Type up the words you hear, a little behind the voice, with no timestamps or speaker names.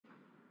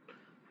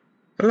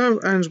Hello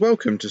and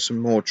welcome to some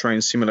more Train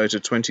Simulator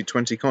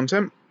 2020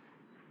 content,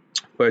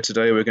 where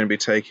today we're going to be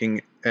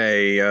taking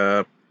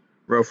a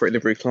Railfreight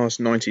livery class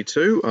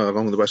 92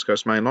 along the West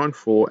Coast Mainline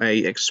for a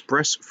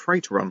express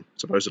freight run,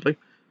 supposedly,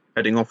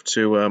 heading off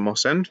to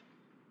Mossend.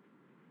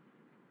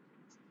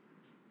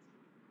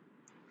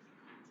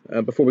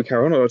 Before we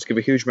carry on, I'd like to give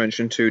a huge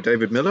mention to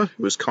David Miller,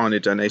 who was kindly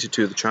donated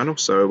to the channel,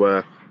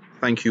 so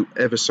thank you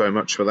ever so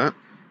much for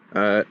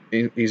that.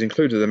 He's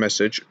included a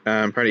message,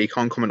 and apparently he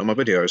can't comment on my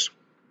videos.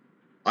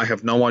 I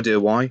have no idea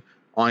why.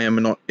 I am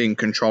not in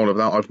control of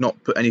that. I've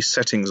not put any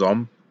settings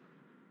on,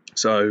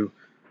 so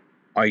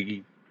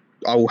I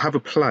will have a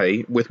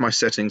play with my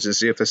settings and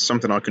see if there's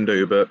something I can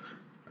do, but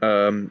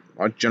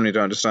I generally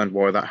don't understand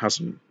why that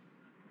hasn't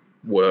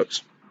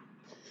worked.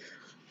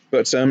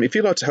 But if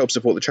you'd like to help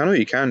support the channel,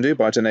 you can do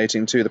by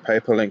donating to the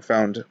PayPal link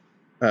found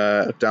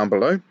down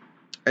below.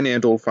 Any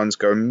and all funds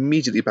go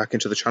immediately back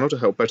into the channel to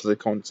help better the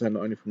content,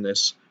 not only from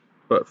this,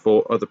 but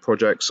for other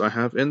projects I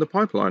have in the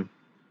pipeline.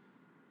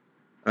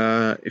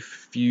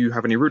 If you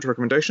have any route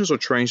recommendations or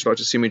trains you'd like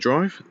to see me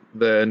drive,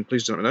 then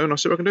please let me know and I'll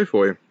see what I can do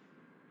for you.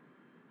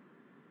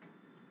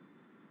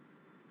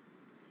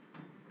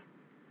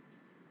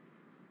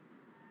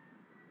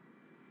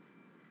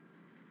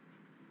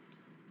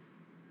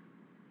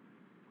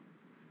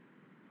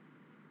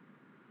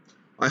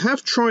 I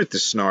have tried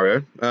this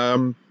scenario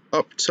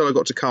up till I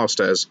got to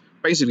Carstairs,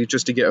 basically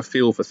just to get a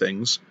feel for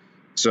things.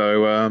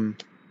 So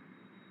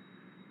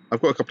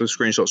I've got a couple of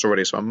screenshots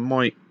already, so I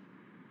might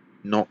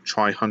not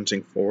try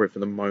hunting for it for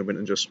the moment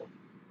and just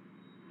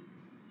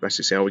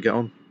basically see how we get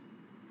on.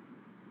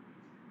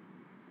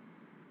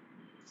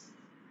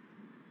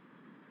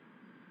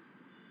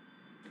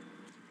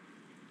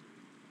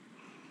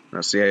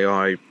 That's the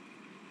AI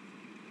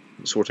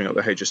sorting out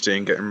the HST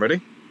and getting ready.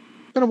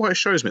 I don't know why it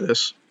shows me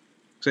this,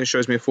 because it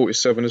shows me a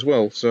 47 as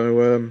well, so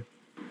a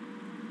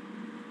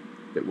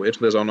bit weird.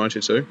 There's our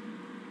 92.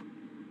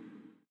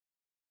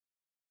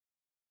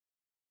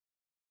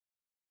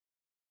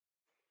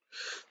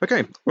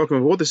 Okay, welcome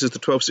aboard. This is the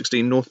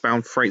 1216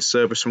 northbound freight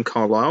service from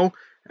Carlisle,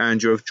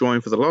 and you have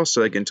joined for the last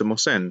leg into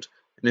Mossend.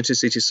 An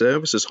intercity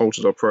service has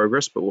halted our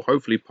progress, but will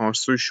hopefully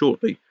pass through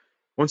shortly.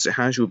 Once it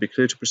has, you will be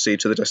clear to proceed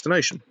to the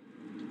destination.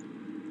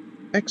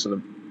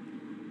 Excellent.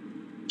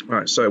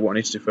 Right, so what I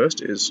need to do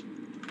first is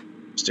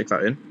stick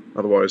that in,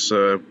 otherwise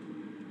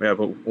we have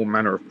all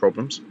manner of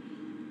problems.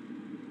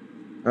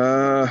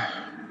 I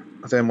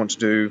then want to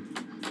do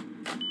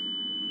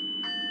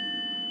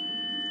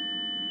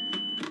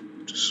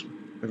just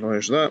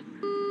acknowledge that.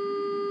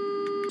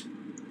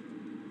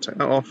 Take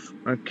that off.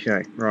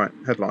 Okay, right,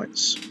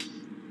 headlights.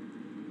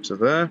 So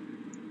there.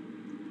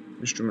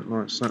 Instrument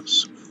lights,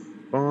 that's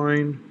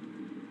fine.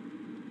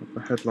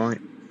 Upper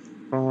headlight,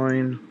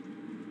 fine.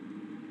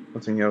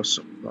 Nothing else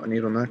that I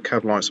need on there.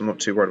 Cab lights, I'm not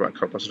too worried about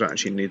cab lights, I don't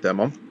actually need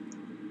them on.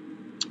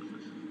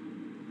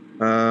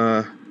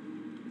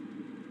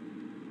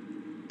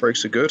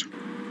 Brakes are good.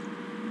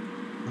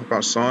 Up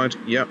outside,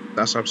 yep,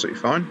 that's absolutely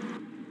fine.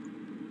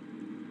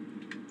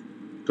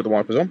 Put the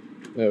wipers on,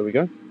 there we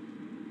go.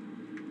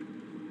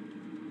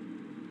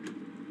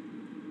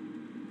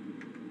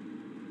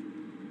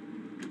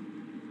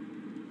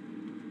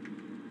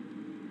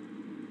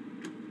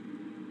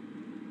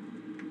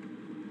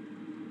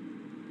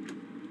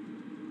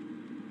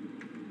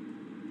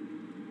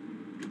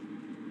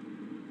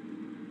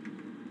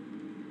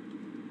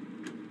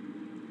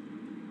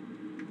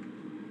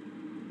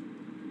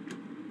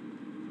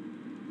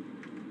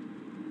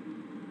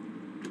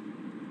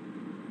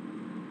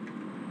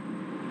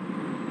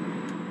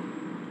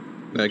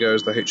 There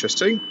goes the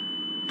HST.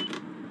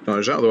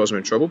 Acknowledge that, otherwise I'm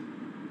in trouble.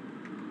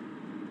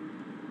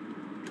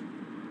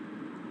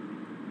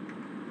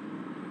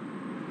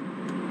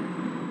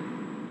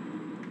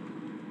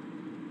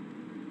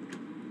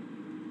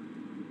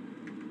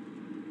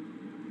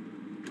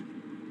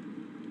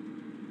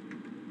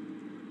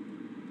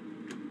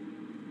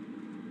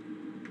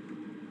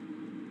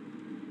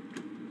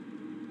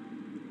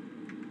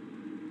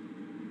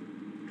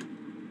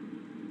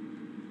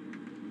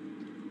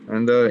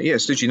 And yeah,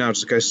 it's literally now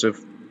just a case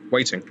of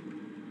waiting.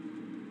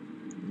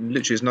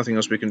 Literally, there's nothing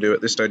else we can do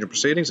at this stage of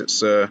proceedings. It's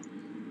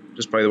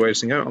just play the way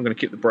this thing out. I'm going to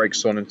keep the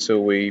brakes on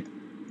until we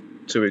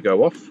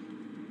go off.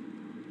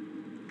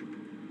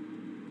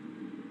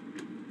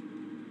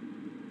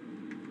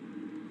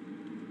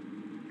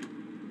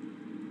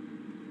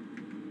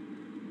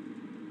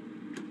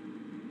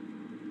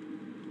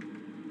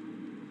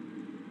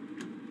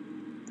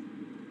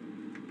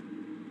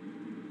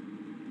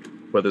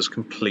 Weather's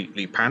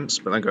completely pants,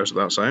 but that goes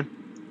without saying.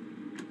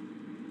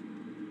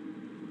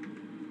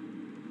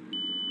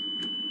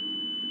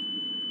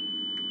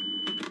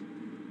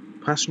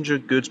 Passenger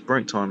goods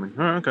brake timing.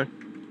 Oh, okay.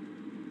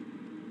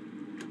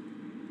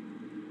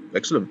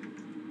 Excellent.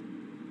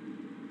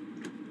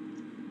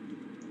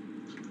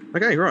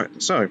 Okay,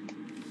 right, so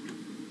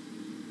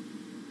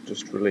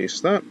just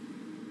release that.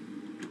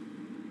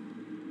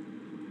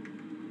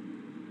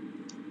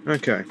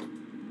 Okay.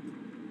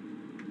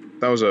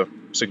 That was a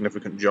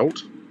significant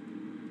jolt.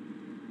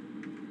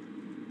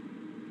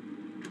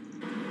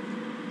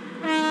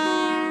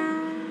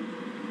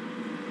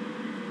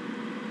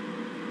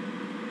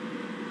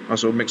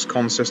 nice little mixed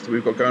contest that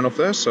we've got going off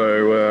there,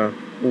 so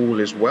all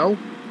is well.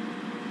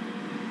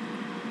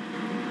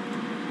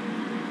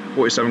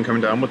 47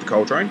 coming down with the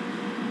coal train.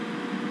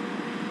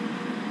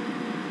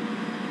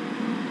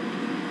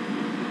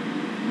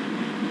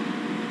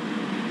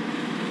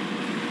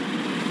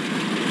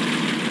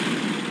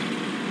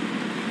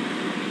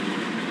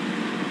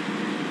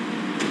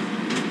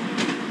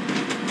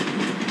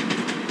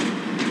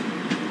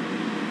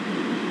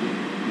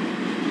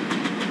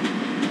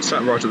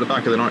 Sat right at the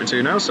back of the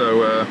 92 now,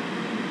 so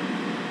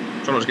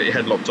try not to get your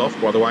head locked off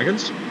by the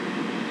wagons.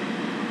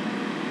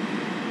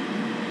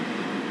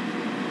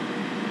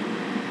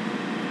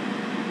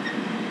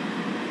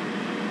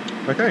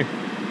 Okay,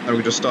 and we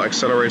can just start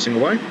accelerating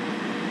away.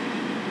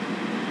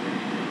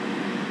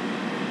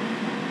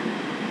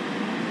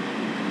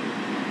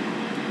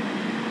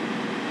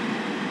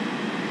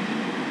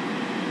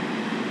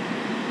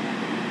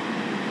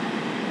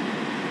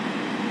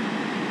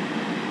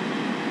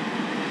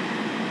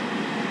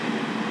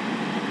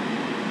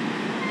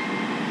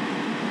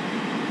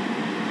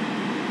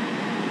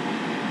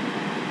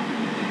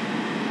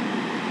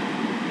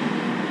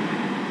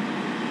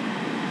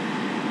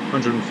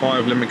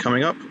 .105 limit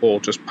coming up, or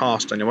just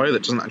past anyway,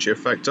 that doesn't actually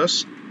affect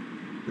us.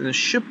 And there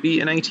should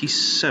be an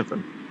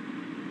 87.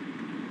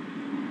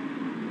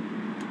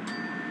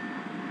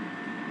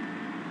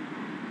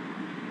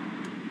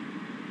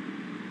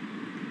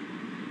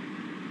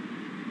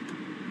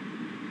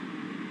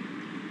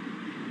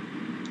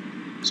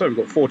 So we've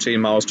got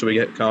 14 miles till we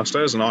get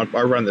Carstairs, and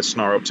I ran this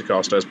scenario up to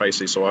Carstairs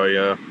basically, so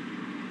I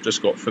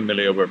just got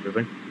familiar with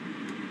everything.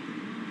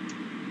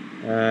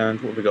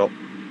 And what have we got?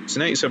 It's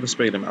an 87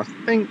 speed limit. I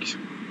think,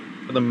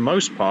 for the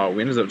most part,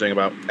 we ended up doing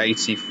about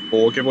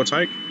 84, give or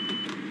take.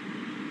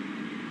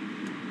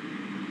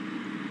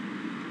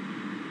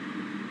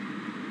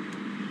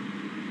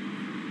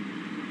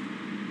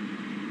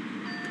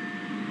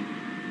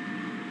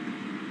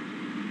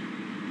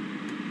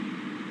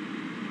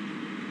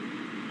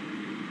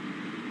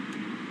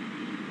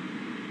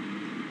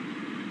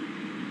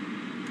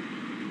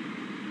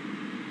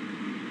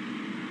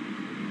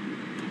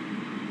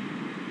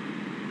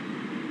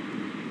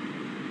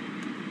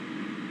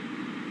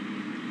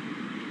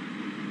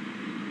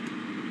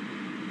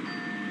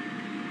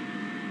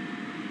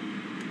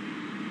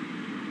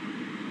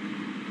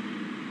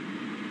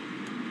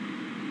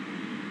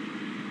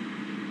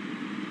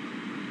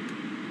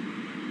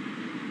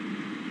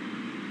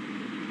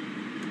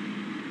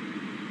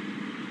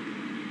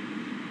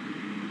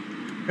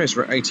 Okay,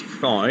 so we're at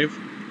 85.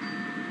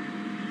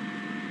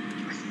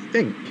 I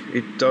think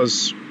it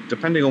does,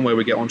 depending on where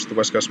we get onto the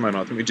West Coast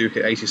Mainline, I think we do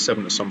hit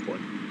 87 at some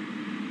point.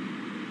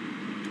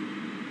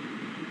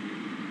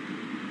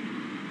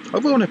 I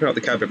will nip out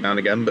the cab every now and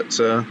again, but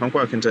I'm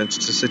quite content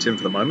to sit in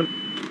for the moment.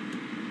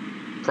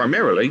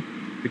 Primarily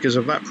because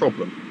of that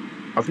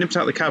problem. I've nipped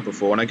out the cab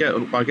before, and I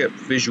get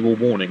visual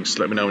warnings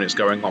to let me know when it's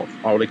going off.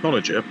 I'll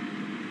acknowledge it,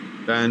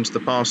 and the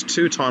past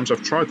 2 times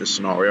I've tried this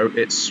scenario,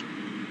 it's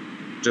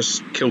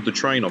just killed the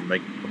train on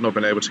me. I've not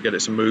been able to get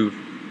it to move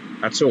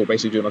at all,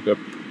 basically doing like a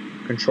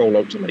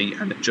Control-Alt-Delete,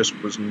 and it just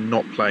was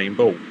not playing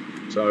ball.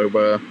 So,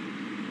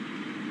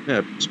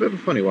 yeah, it's a bit of a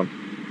funny one.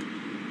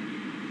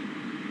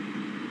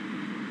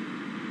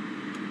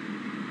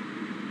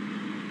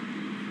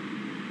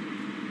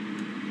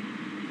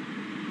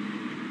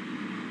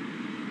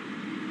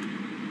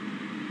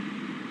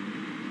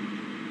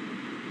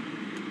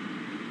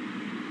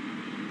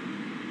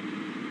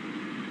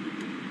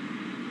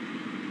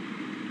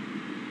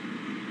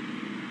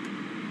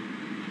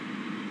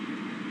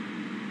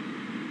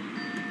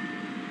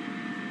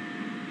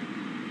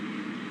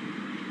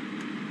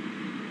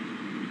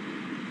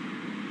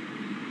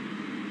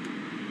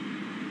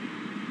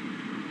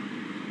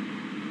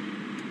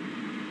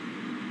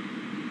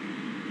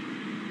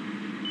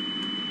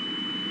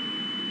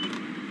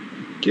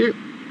 Cute.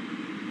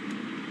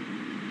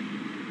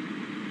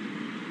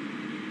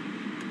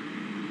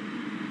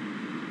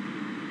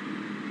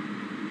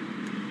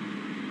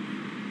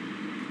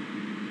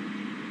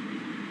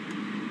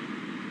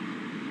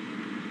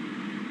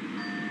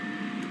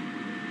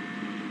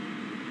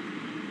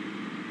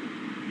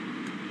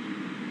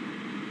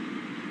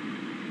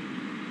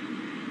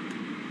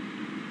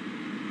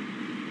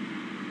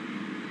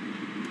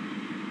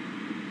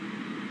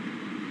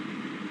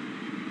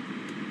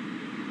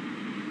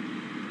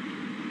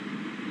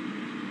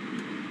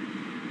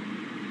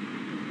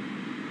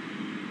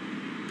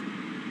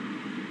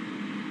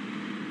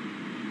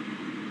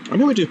 I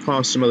know we do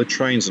pass some other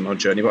trains on our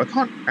journey, but I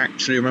can't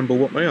actually remember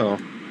what they are.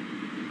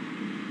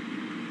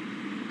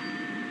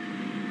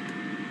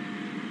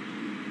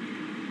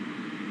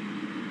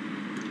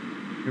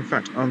 In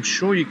fact, I'm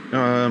sure you...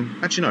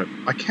 actually, no.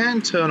 I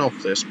can turn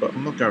off this, but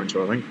I'm not going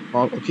to, I think.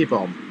 I'll keep it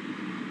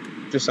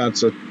on. Just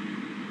adds a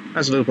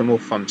little bit more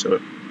fun to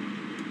it.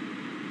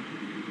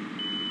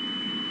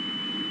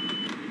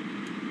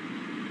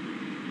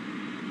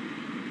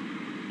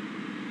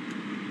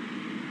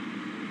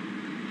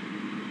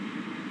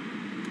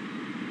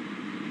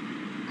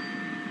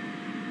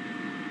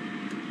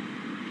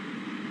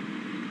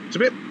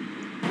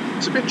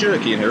 It's a bit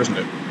jerky in here, isn't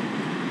it?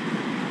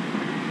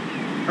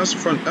 How's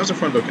the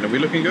front looking? Are we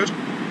looking good?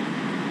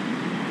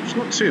 It's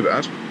not too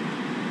bad.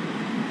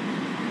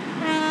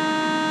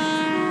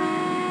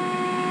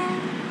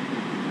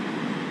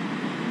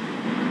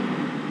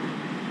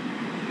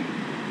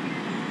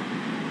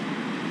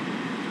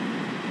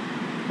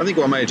 I think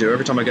what I may do,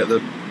 every time I get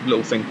the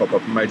little thing pop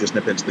up, I may just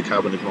nip into the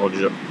cab and acknowledge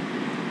it.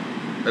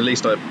 At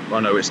least I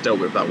know it's dealt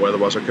with that way,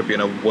 otherwise I could be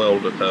in a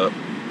world of hurt.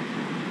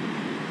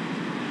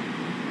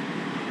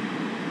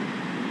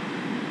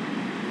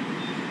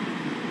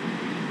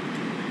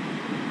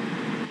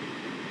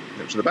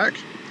 Up to the back.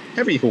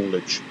 Heavy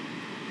haulage.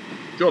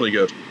 Jolly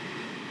good.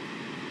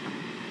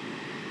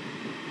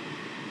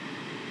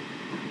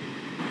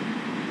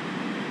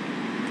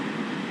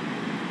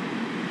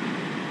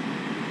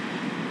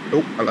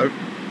 Oh, hello.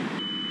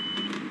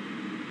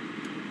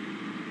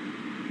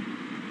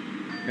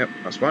 Yep,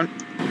 that's fine.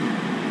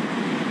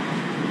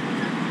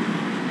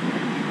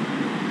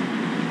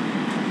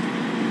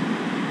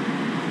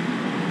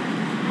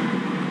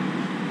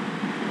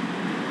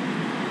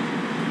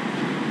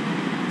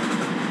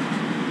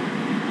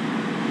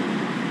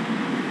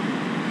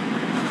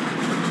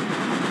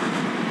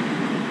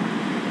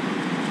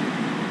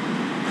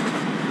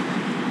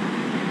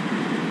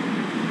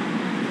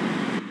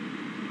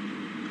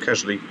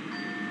 Casually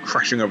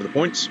crashing over the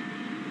points.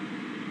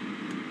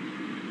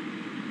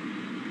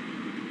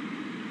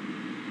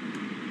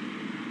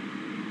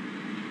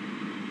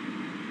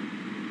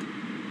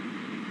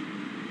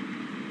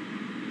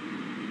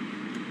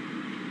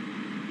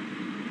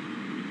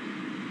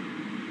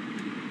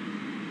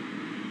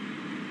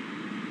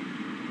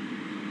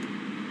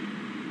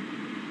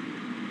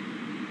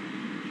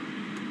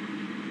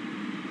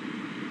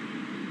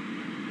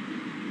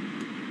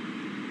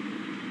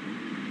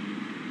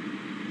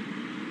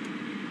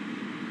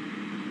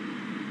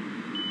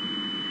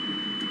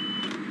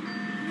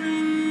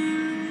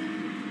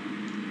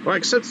 I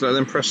accepted that,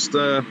 then pressed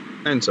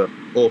enter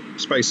or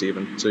space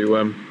even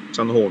to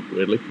turn the horn.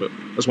 Weirdly, but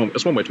that's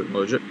one way to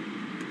acknowledge it.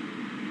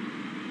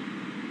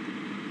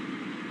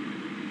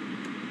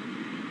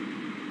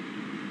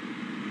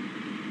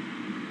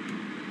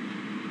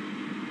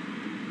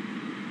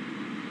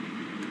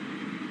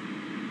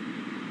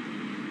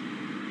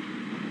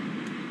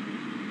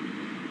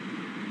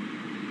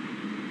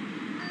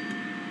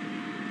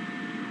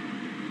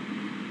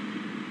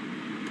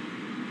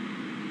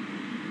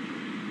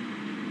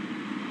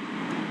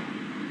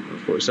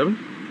 .47.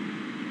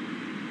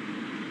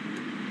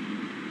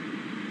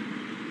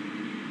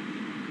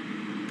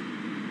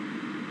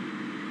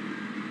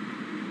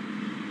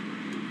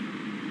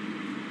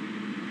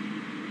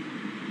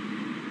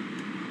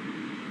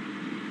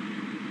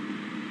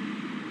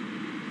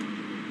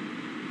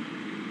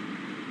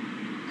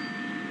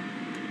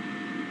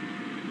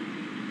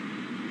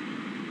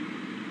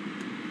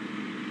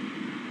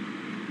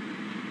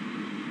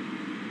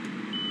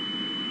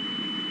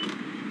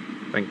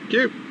 Thank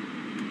you.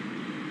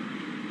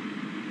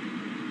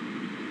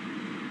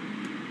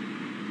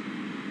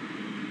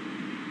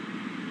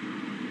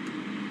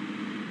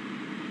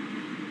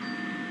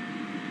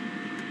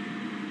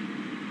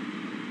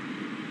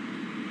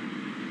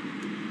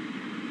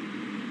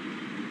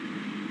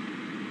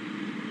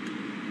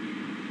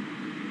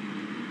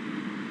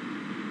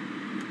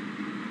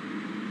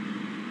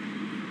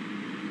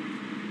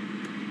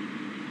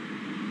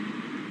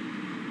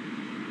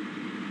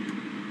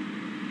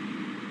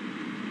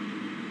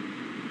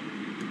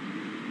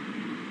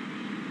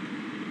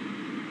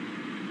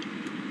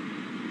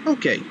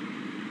 Okay.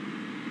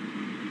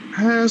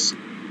 Has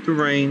the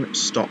rain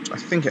stopped? I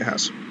think it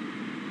has.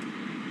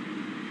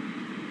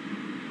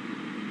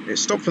 It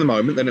stopped for the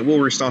moment, then it will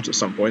restart at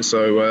some point,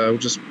 so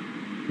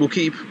we'll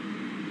keep,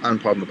 and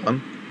pardon the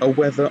pun, a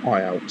weather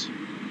eye out.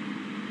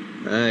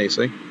 There you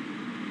see.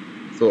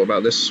 Thought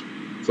about this.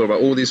 Thought about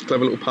all these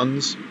clever little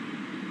puns.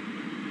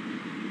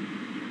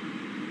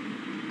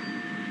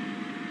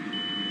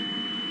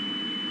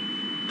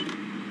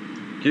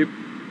 Thank you.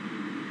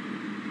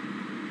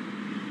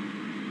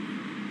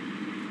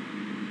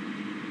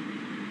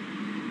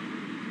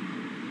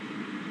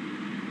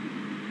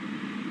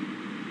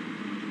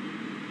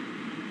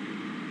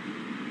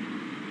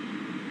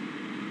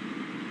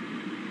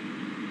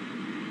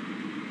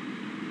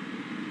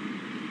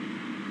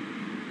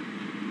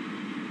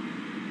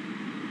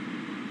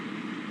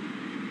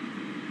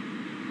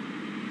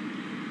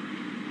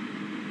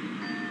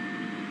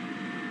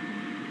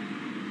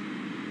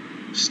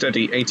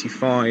 Steady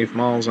 85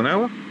 miles an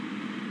hour.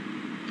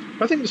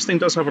 I think this thing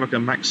does have like a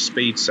max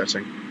speed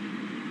setting.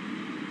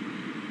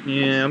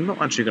 Yeah, I'm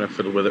not actually going to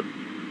fiddle with it.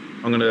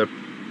 I'm going to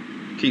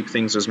keep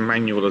things as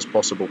manual as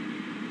possible.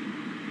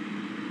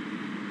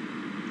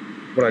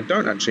 What I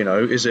don't actually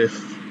know is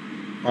if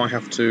I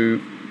have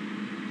to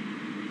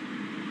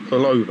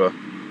pull over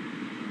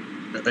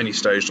at any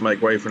stage to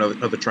make way for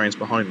other trains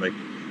behind me.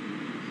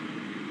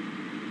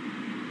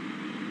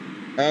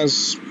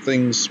 As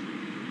things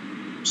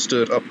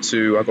stood up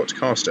to I got to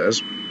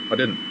Carstairs, I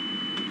didn't.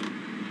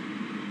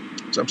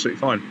 It's absolutely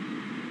fine.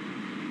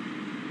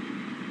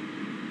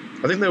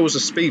 I think there was a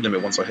speed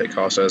limit once I hit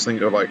Carstairs. I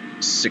think it was like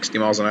 60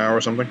 miles an hour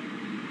or something.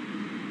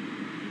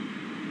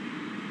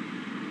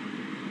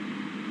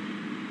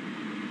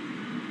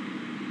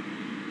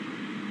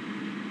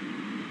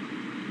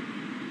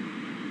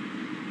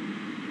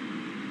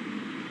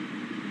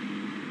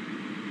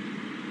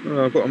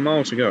 Oh, I've got a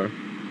mile to go. I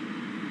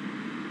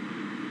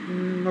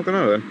don't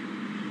know then.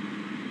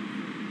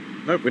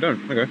 Nope, we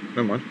don't. Okay,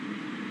 never mind.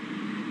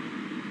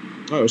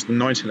 Oh, it was the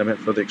 90 limit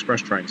for the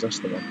express trains, that's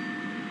the one.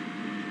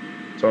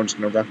 So I'm just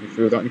going to rattle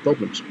through without any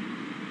problems.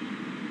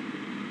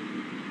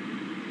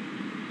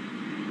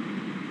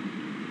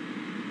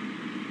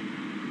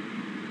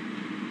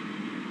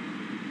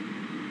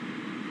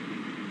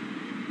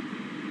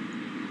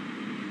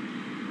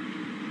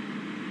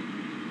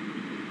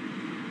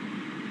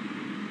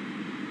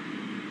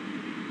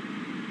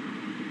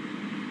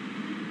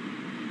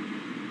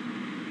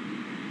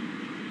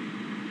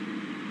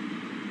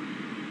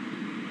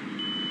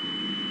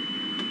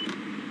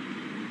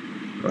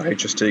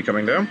 HST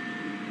coming down.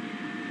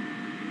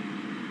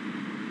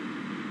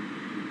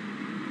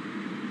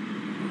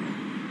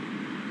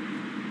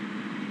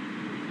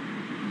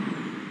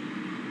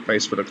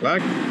 Face for the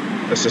flag.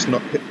 Let's just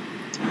not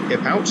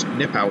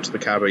nip out the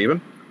cab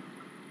even.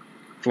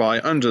 Fly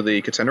under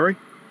the catenary.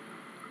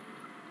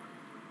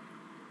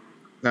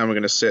 Now we're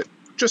going to sit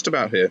just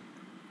about here.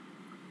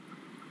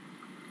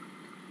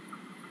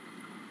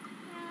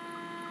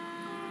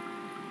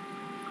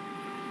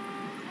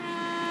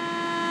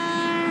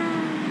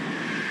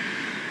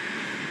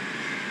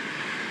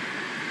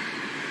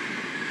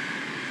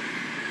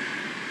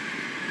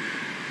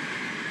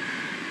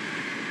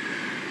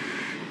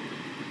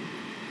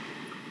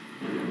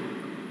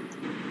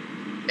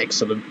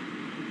 Excellent.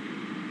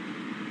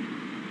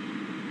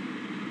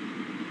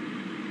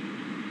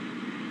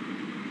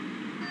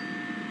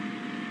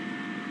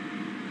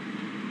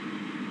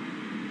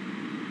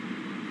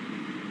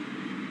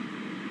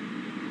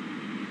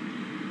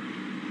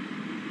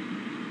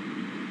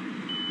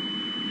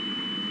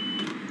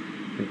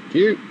 Thank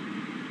you.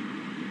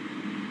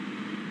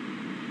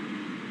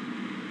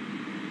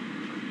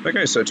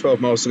 Okay, so 12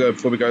 miles to go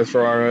before we go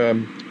through our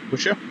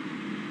pusher.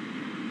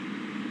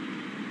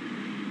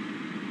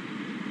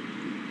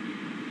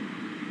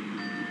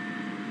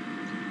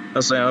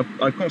 As I say,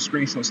 I've got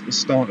screenshots at the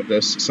start of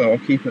this, so I'll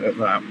keep it at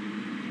that.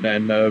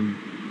 Then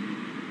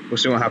we'll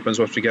see what happens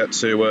once we get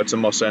to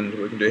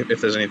Mossend. We can do if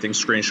there's anything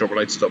screenshot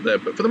related up there.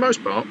 But for the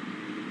most part,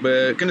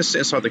 we're going to sit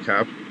inside the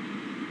cab.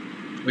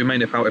 We may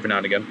nip out every now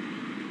and again.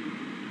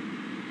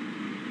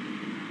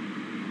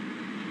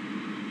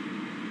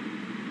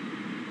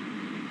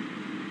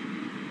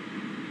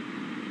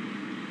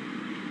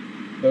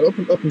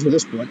 Up until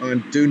this point, I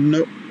do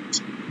not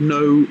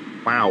know.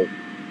 Wow.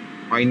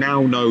 I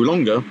now no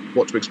longer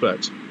what to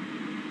expect.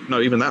 No,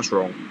 even that's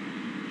wrong.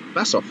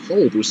 That's a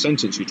horrible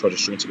sentence you tried to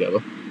string together.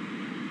 Do you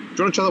want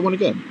to try that one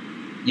again?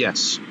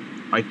 Yes.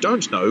 I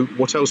don't know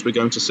what else we're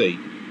going to see.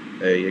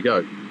 There you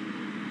go.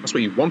 That's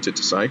what you wanted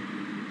to say.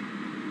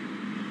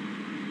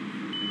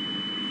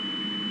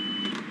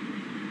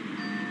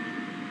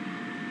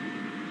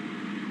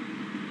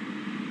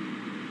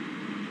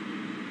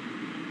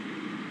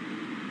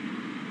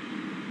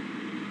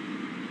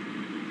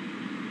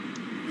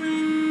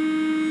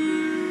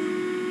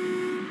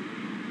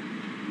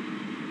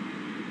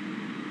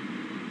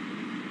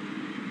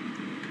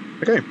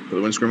 Okay, put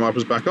the windscreen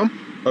wipers back on,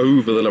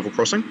 over the level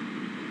crossing.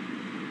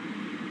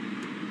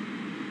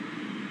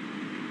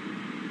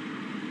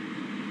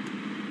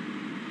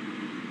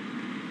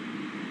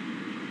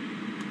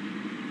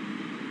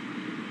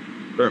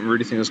 Don't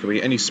really think there's going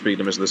to be any speed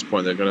limits at this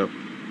point that are going to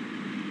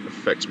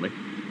affect me.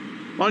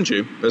 Mind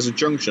you, there's a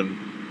junction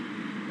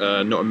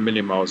not a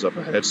million miles up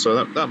ahead,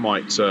 so that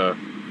might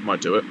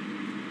do it.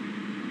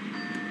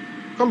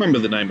 Can't remember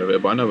the name of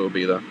it, but I know it'll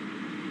be there.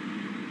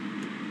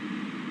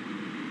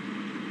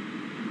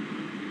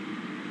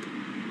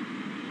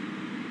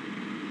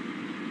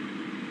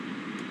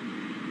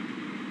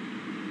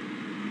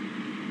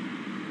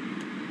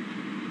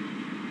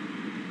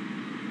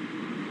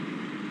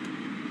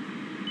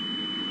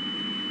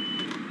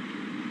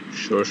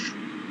 Shush.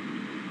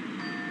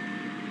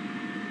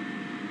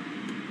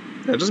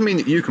 It doesn't mean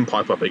that you can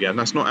pipe up again.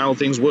 That's not how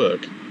things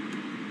work.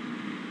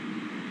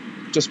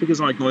 Just because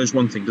I acknowledge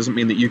one thing doesn't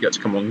mean that you get to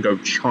come on and go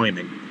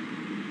chiming.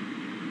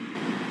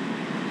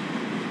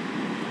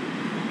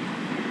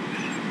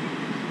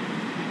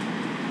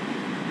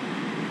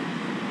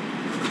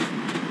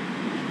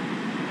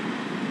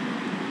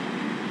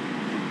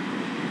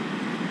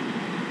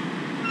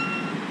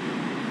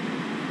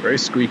 Very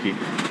squeaky.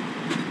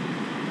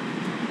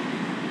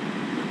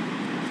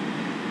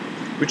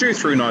 We drew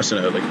through nice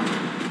and early.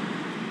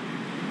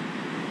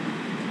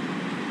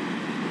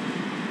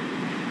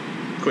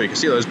 Cool, you can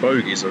see those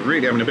bogies are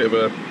really having a bit of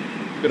a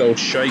good old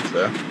shake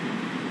there.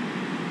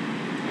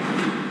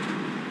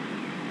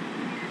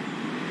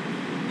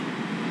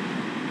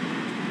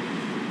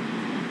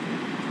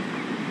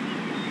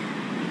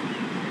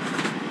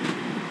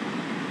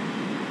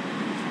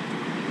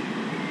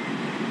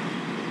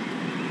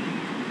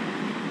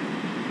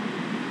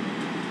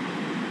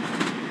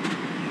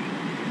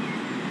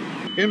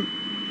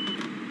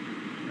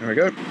 There we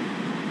go.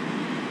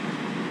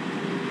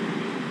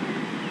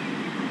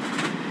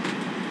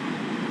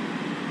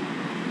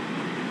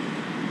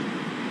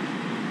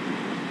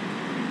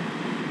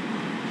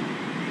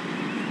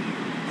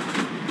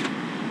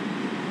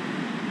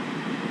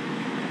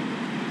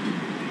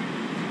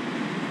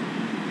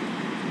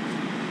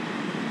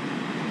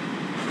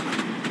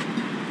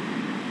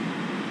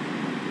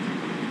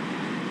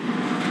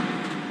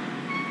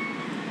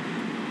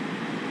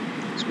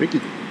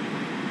 Squeaky.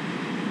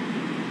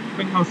 I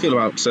think how I feel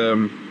about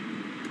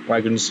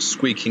wagons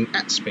squeaking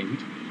at speed.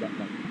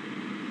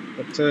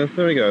 But there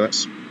we go,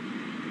 that's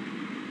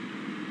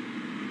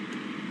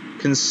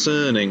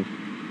concerning,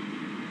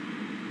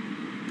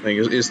 I think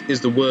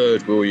is the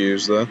word we'll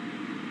use there.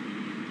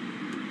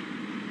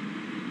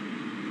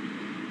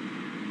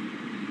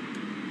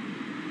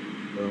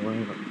 Go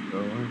away, go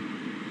away.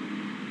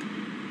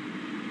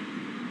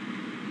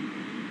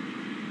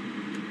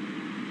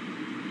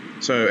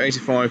 So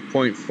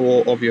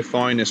 85.4 of your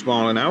finest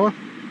mile an hour.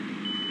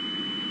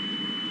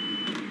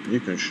 You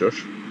can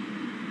shush.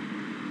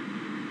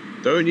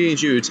 Don't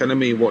need you telling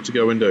me what to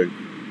go and do.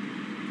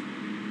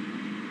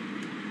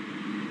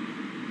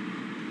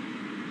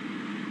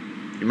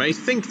 You may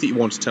think that you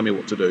want to tell me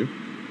what to do,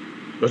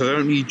 but I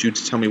don't need you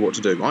to tell me what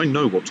to do. I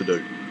know what to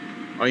do.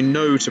 I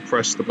know to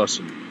press the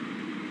button.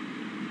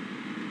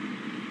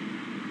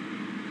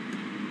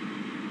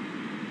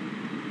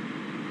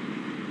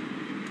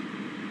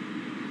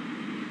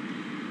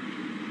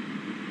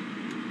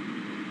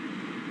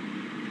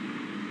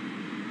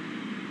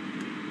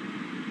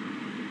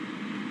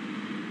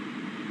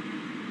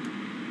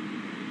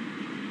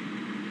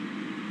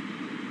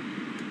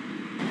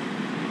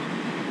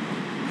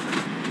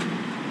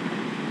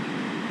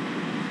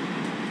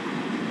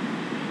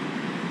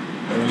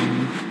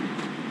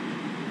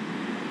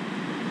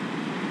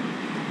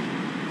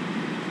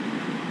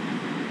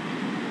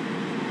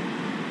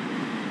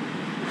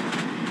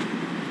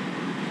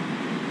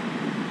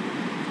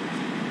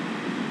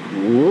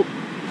 Whoop.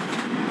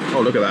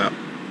 Oh, look at that.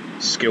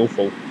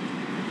 Skillful.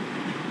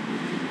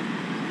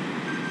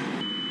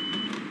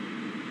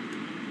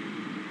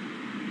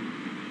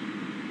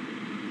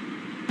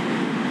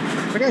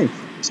 Okay,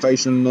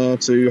 station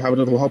to have a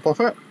little hop off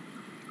at.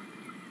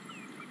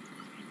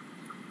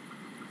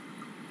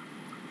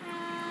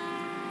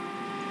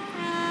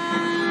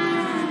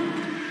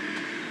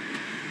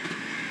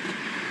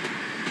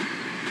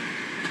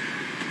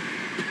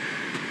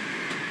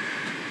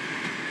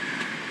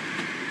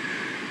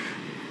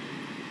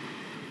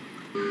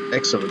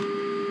 Excellent.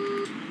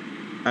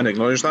 And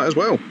acknowledge that as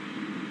well.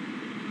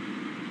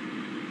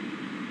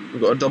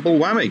 We've got a double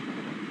whammy.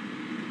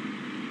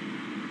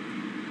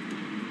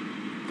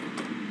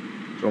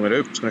 So what I'm going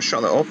to do, just going to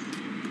shut that off.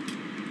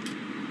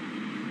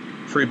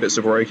 3 bits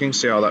of braking,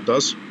 see how that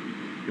does.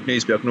 If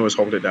needs be, I can always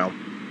hold it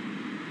down.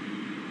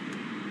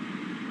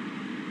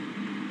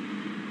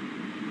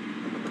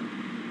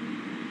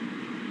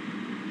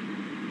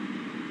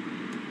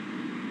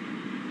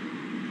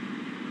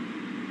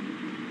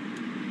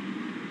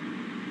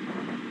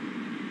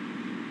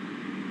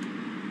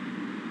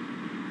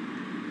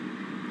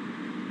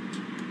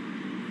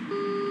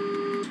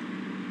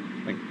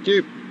 Thank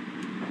you.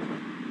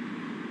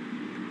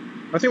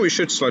 I think we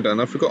should slow down.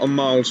 We've got a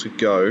mile to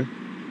go.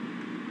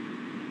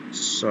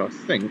 So I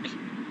think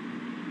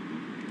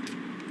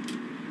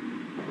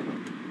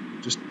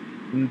just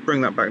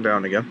bring that back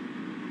down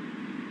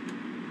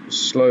again.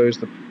 Just slows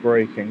the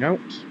braking out.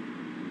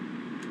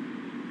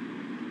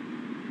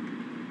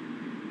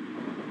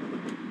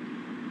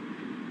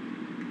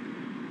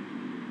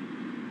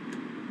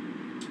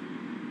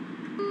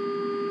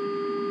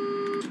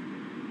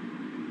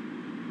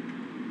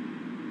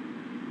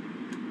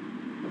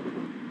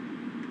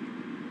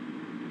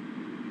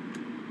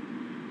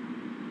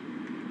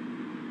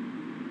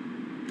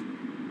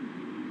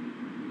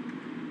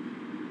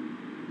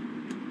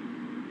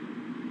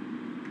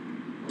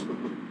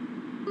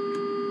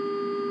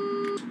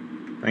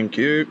 Thank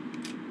you.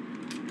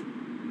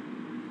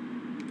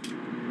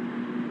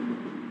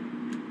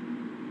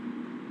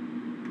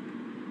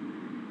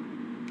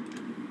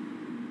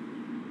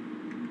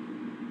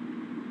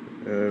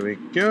 There we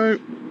go.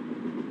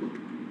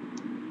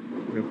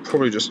 We'll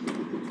probably just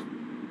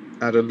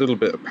add a little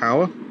bit of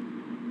power.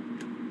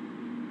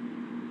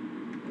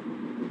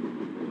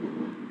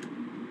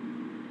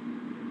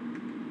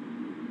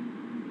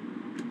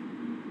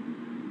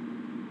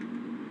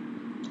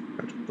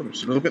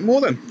 Just a little bit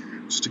more then,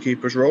 just to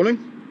keep us rolling,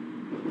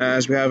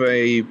 as we have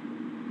a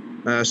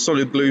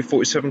solid blue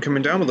 47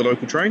 coming down with the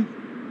local train.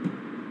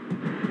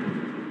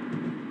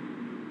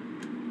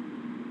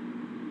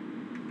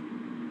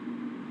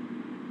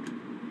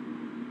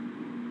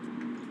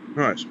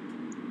 Right,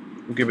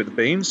 we'll give it the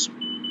beans.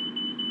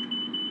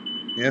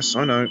 Yes,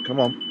 I know, come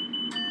on.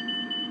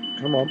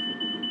 Come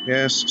on.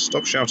 Yes,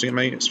 stop shouting at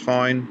me, it's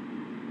fine.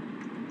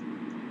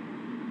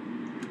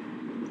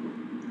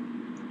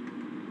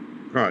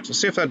 Right,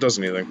 let's see if that does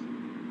anything.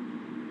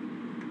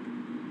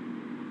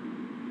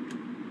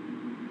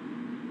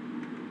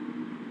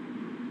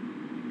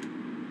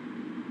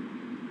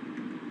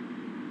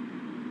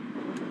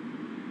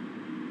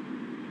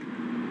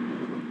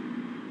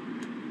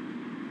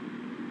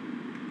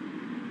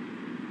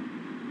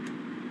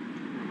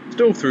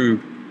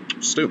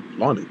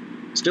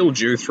 still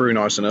due through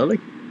nice and early.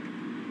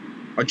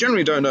 I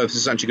generally don't know if this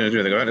is actually going to do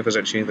anything. I don't know if there's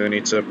actually anything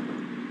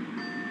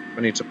I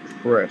need to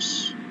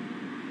press.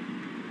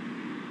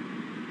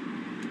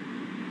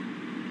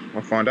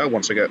 I'll find out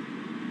once I get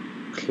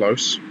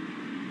close.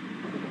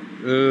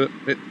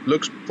 It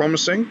looks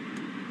promising.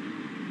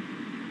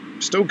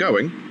 Still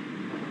going.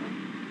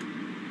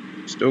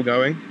 Still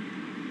going.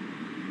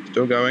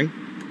 Still going.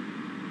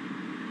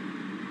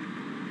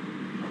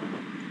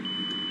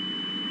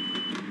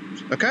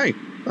 Okay,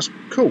 that's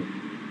cool.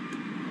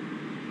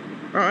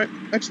 Alright,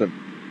 excellent.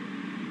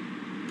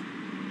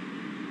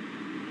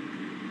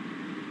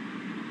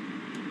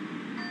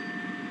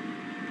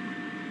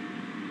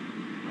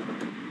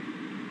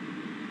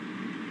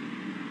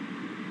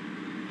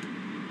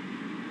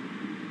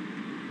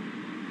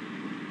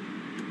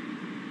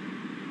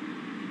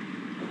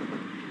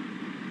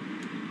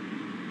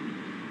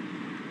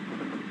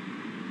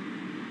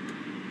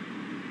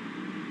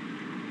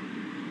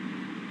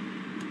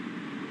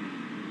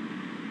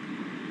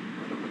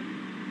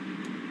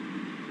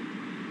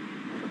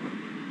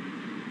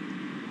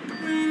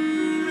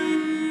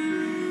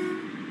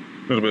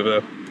 A little bit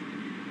of a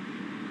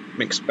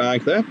mixed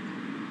bag there.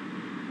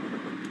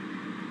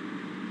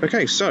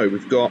 Okay, so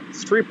we've got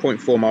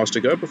 3.4 miles to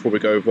go before we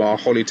go over our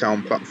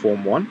Hollytown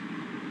Platform 1.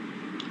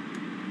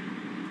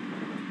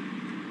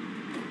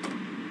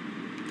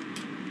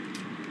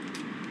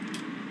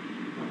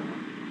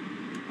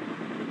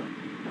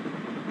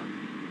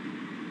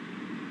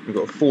 We've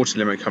got a 40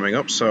 limit coming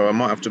up, so I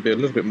might have to be a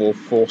little bit more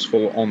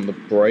forceful on the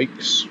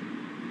brakes.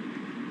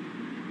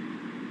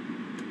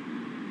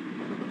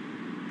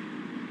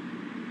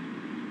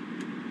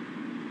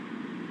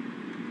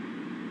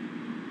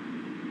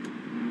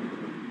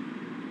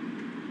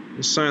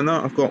 Saying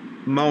that, I've got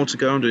a mile to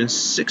go. I'm doing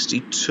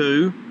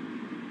 62.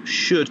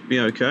 Should be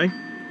okay.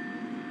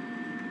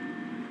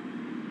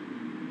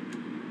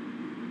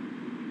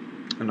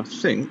 And I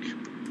think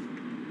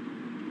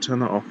turn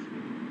that off.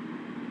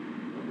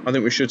 I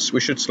think we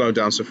should slow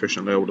down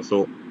sufficiently, I would have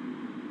thought.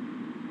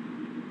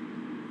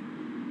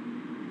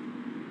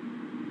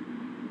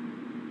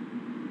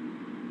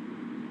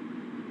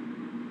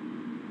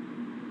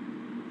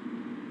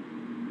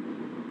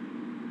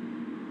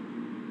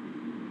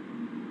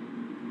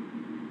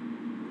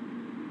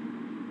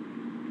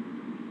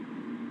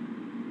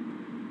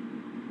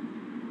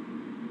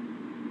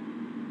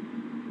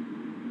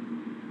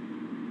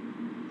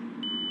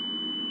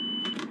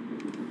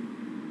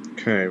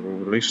 Okay, we'll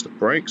release the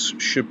brakes.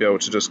 Should be able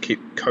to just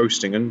keep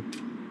coasting and...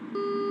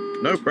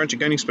 Nope, we're actually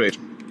gaining speed.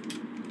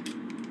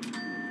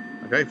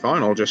 Okay,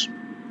 fine, I'll just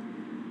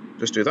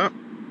do that.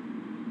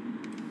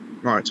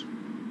 Right.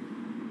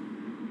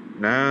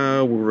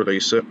 Now we'll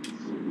release it.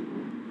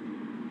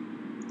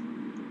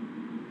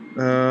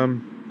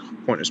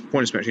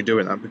 Pointless me actually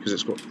doing that because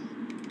it's got...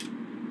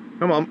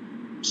 Come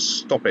on,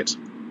 stop it.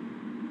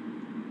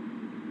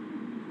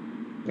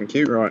 Thank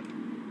you, right.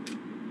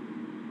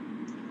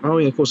 Oh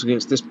yeah, of course,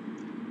 against this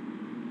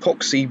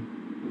poxy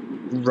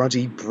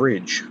ruddy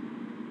bridge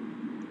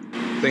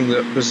thing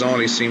that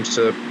bizarrely seems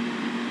to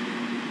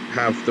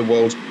have the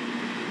world's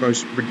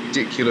most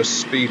ridiculous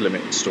speed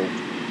limit installed.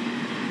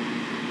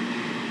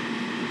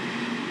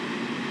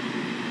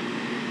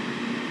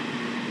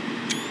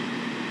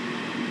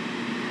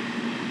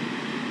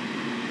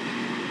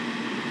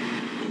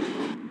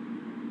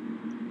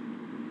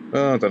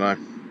 Oh, I don't know.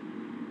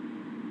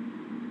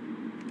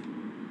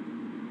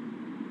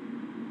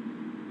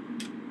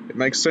 It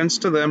makes sense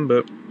to them,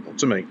 but not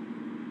to me.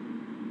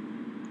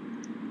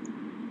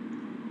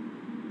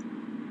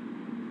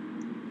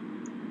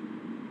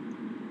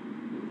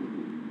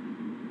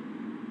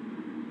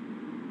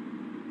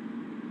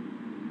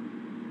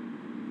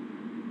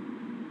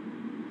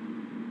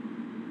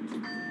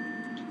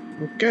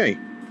 Okay.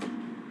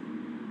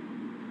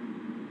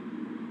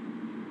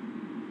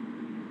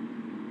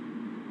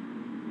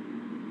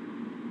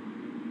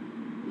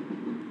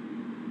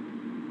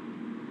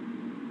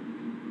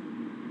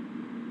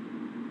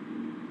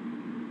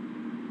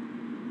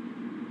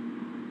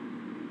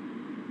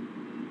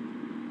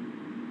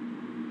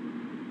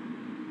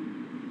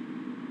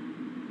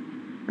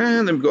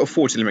 And then we've got a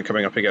 40 limit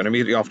coming up again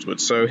immediately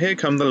afterwards. So here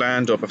come the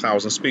land of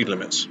 1,000 speed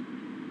limits.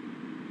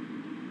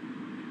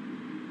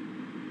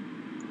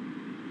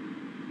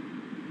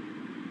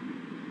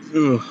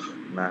 Ugh,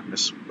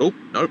 madness. Oh,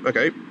 no,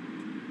 okay.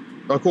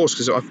 Of course,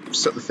 because I've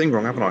set the thing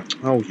wrong, haven't I?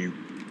 Oh, you.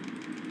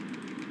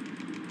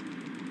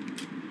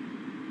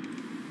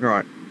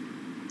 Right.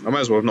 I may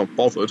as well have not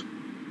bothered.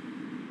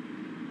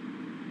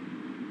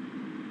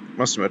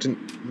 Must admit, I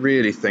didn't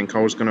really think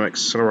I was going to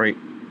accelerate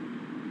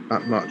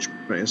that much,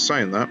 but in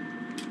saying that,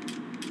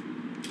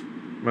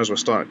 might as well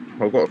start.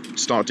 Well, I've got to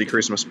start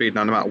decreasing my speed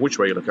now, no matter which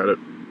way you look at it.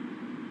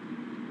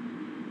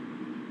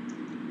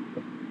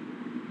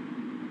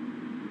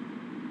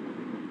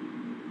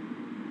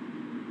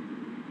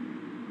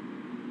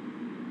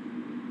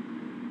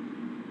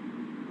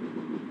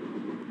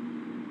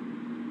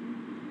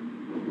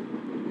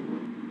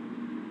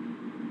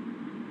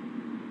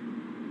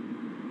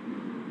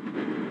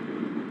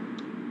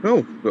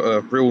 Oh, got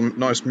a real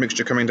nice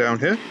mixture coming down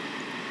here.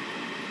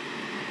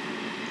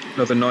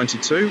 Another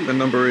 92. The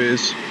number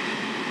is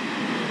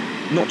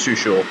not too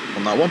sure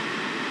on that one.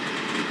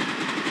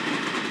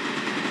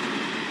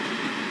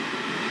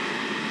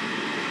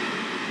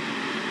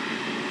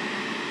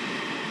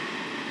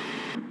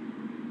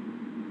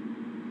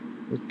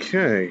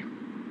 Okay.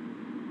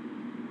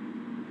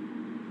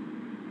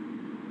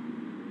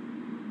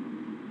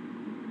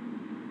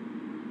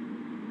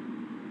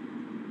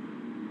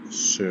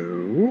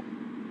 So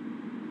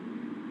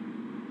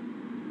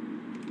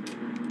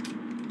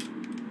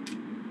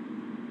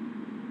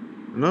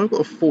now I've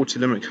got a 40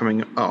 limit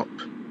coming up.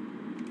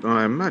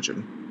 I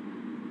imagine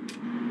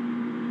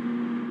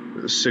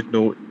that the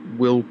signal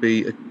will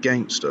be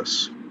against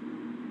us.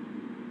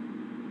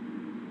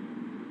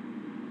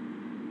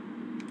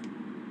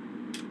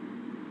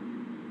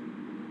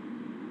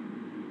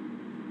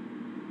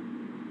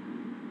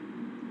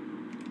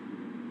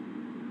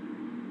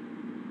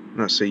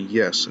 Let's say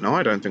yes. Now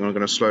I don't think I'm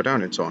going to slow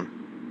down in time.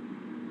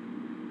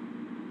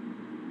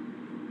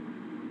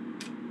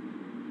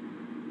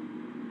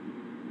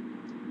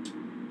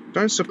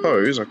 Don't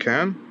suppose I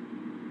can.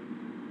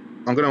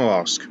 I'm going to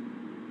ask.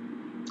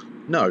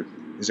 No,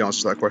 is the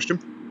answer to that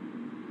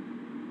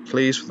question.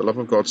 Please, for the love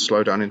of God,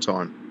 slow down in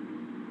time.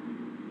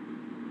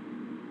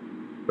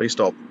 Please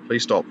stop.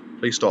 Please stop.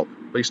 Please stop.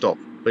 Please stop.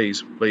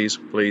 Please, please,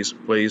 please,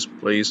 please,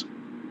 please,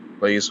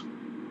 please,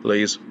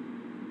 please,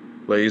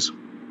 please,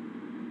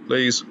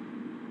 please,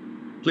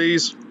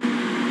 please.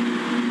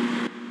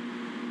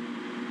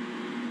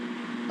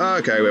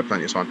 Okay, we have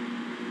plenty of time.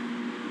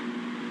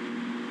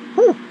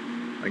 Whew.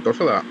 Thank God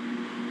for that.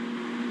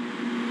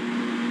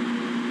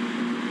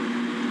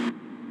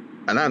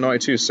 And that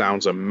 92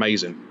 sounds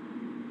amazing.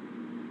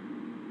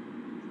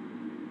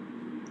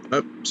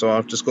 Oh, so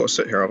I've just got to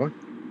sit here, have I?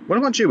 When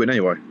am I due in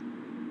anyway?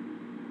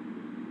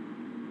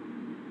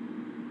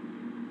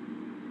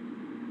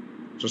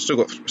 So I've still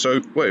got.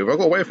 So wait, have I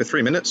got to wait for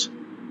 3 minutes?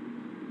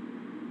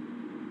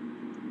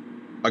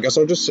 I guess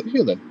I'll just sit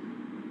here then.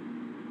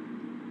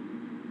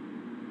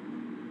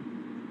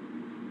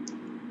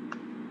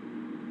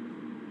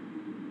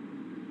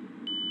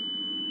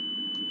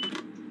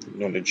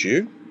 Acknowledge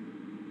you.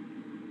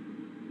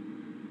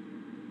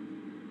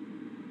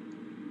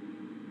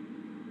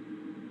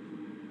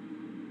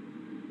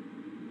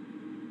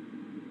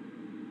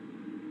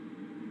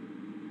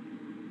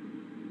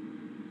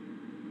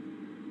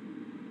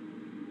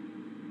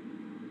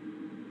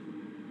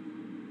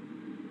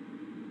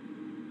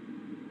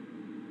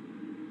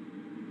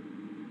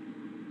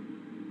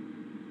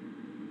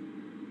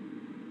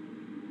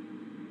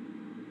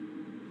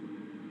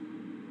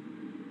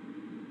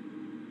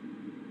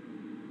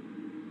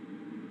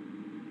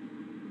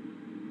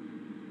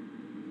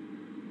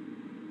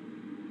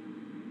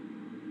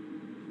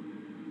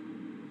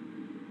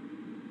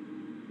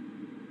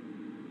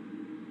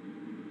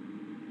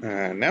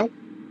 Now?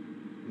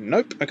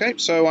 Nope. Okay,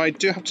 so I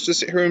do have to just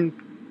sit here and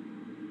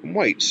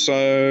wait.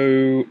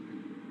 So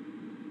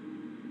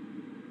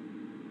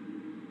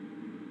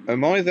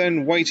am I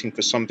then waiting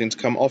for something to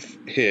come off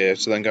here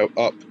to then go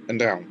up and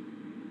down?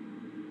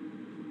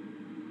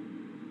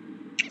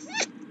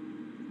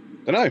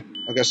 Don't know.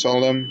 I guess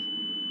I'll time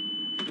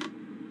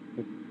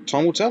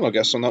will tell, I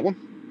guess, on that one.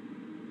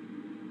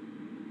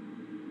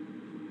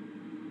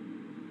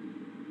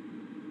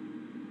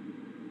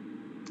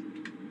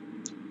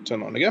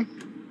 Turn it on again.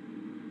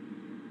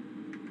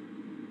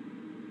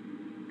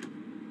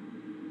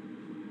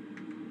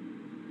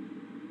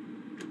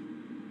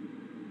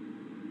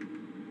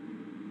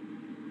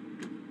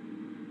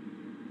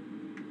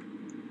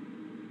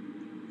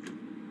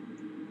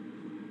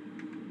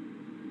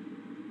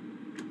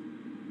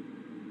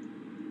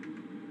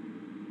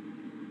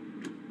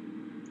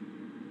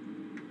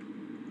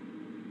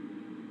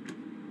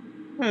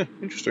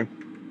 Interesting.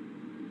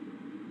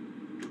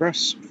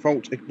 Press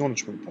fault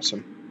acknowledgement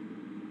button.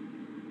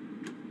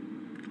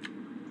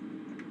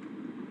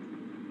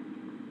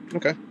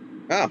 Okay.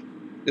 Ah,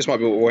 this might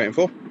be what we're waiting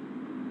for.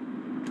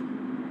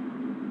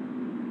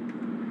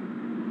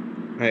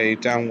 A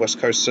down West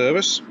Coast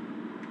service.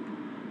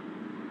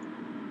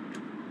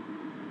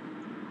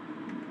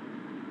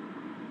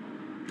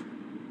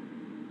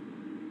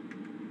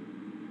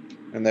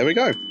 And there we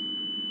go.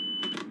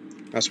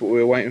 That's what we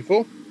were waiting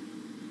for.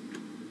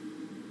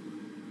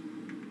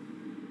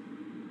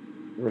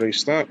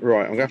 Release that.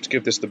 Right, I'm going to have to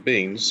give this the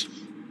beans.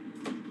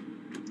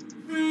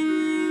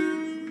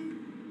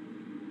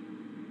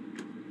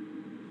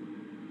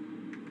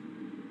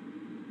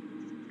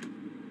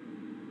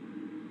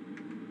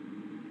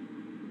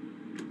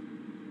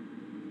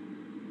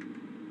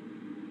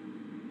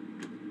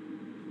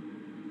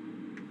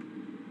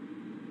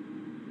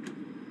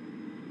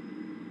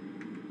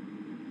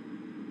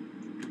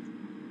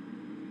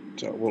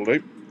 So we'll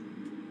do.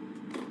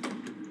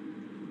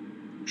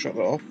 Shut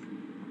that off.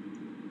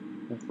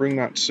 We'll bring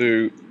that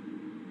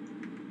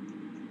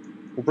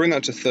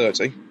to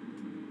 30.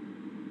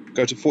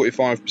 Go to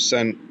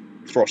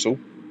 45% throttle.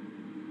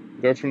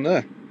 Go from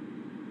there.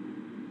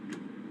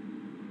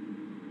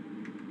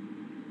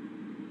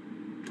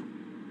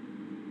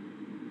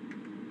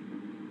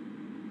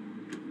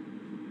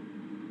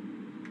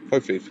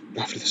 Hopefully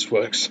this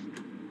works.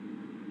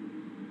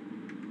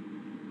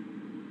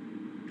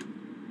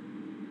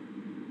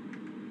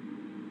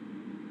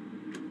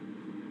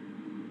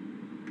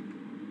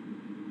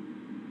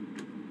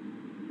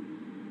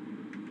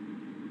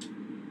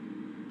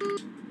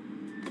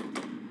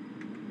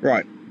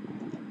 Right,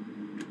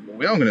 what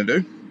we are going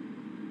to do,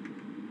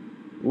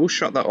 we'll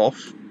shut that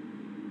off.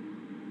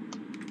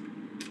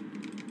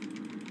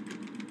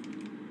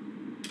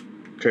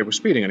 Okay, we're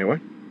speeding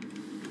anyway.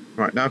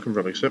 Right, now I can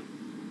release it.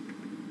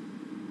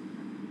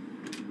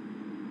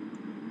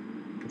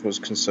 It was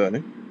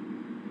concerning.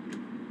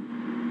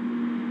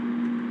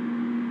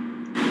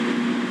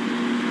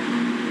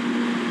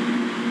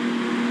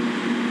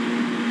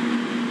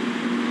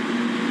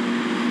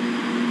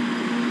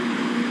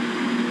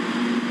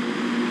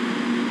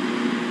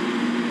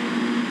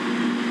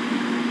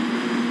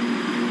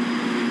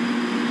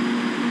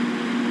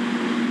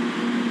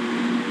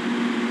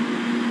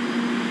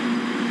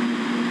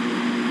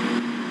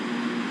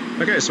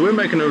 Okay, so we're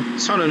making a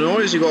ton of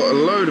noise. You've got a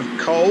load of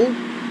coal,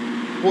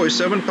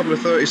 47, a couple of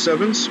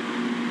 37s.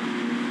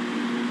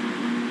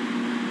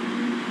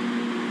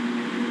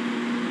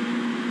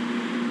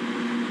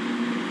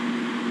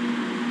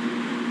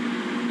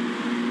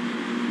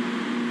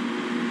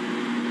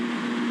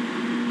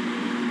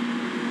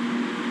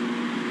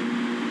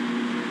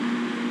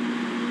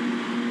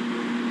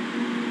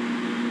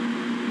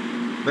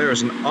 There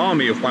is an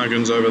army of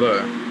wagons over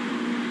there.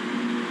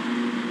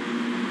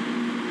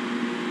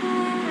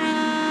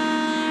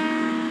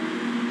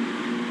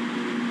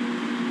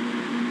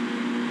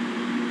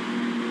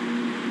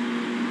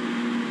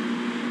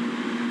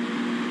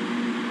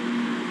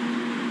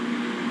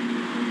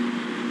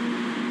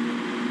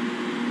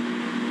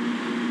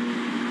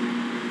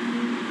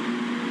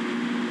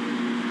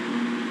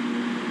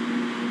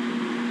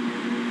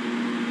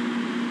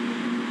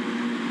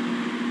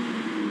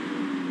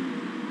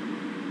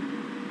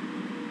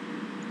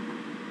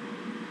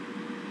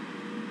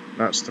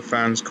 That's the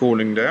fans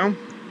cooling down.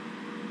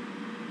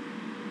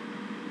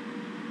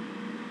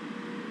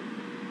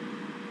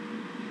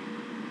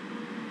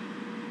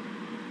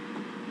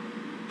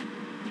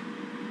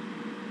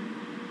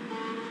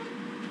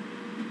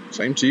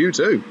 Same to you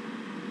too.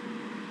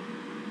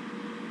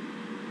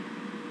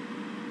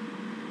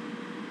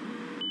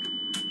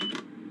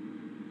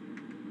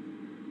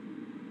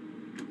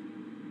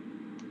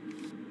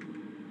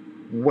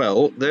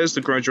 Well, there's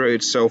the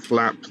graduated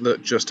self-lap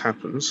that just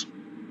happens.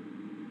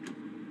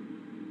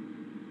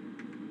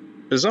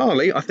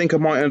 Bizarrely, I think I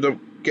might end up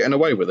getting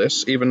away with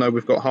this, even though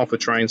we've got half the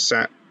train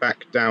sat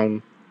back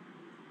down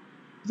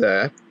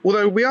there.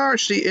 Although we are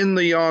actually in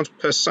the yard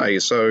per se,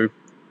 so...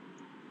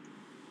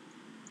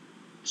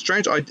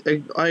 Strange, I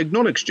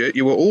acknowledged it,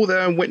 you were all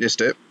there and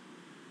witnessed it.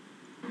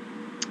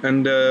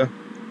 And, didn't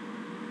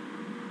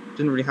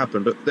really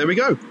happen, but there we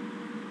go.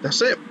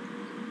 That's it.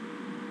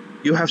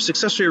 You have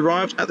successfully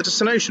arrived at the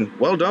destination.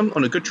 Well done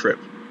on a good trip.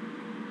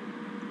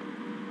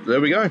 There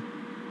we go.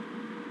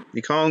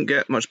 You can't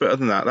get much better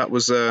than that. That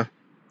was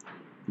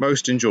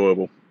most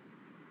enjoyable.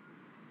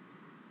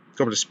 A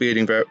couple of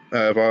speeding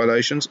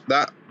violations.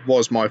 That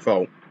was my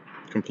fault,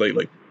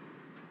 completely.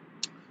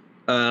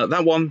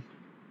 That one,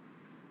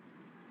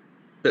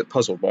 a bit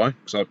puzzled by,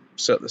 because I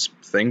set this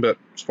thing, but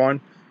it's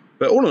fine.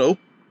 But all in all,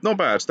 not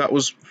bad. That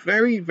was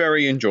very,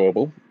 very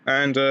enjoyable.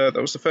 And that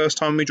was the first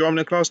time we drove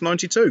in Class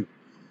 92.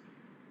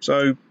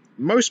 So,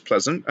 most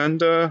pleasant,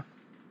 and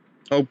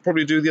I'll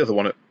probably do the other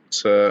one at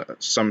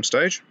some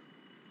stage.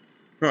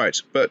 Right,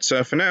 but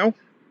for now,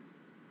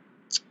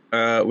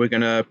 we're going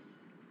to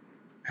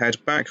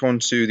head back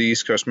onto the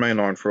East Coast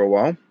Mainline for a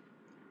while.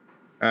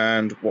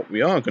 And what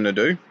we are going to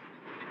do,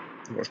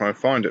 I'll try and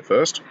find it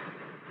first.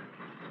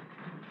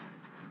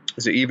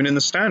 Is it even in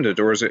the standard,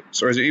 or is it,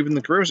 sorry, is it even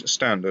the grid, or is it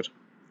standard?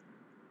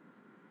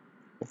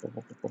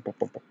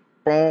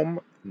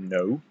 No.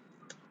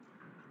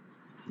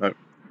 No.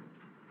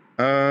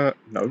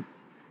 No.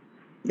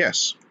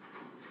 Yes.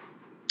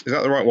 Is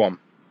that the right one?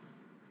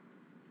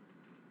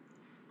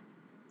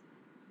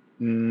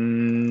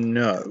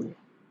 No.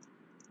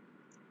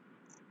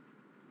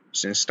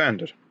 It's in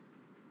standard.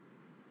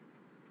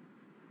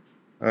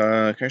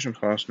 Occasion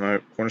class, no.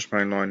 Cornish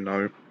Mainline,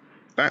 no.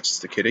 That's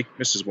the kiddie.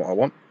 This is what I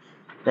want.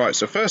 Right,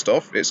 so first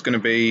off, it's going to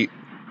be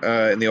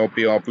in the old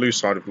BR Blue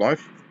side of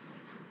life.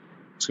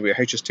 It's going to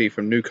be a HST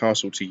from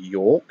Newcastle to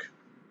York.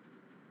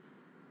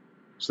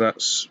 So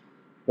that's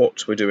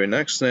what we're doing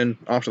next. Then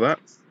after that,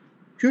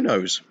 who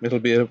knows? It'll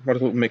be a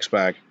little mixed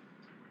bag.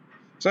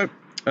 So,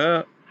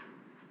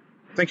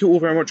 thank you all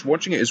very much for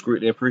watching. It is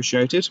greatly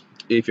appreciated.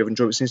 If you have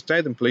enjoyed what you've seen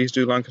today, then please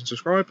do like and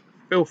subscribe.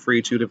 Feel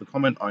free to leave a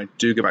comment. I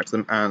do get back to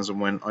them as and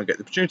when I get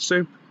the opportunity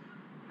to.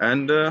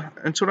 And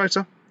until next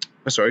time,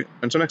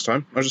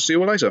 I'll just see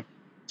you all later.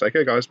 Take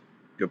care, guys.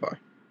 Goodbye.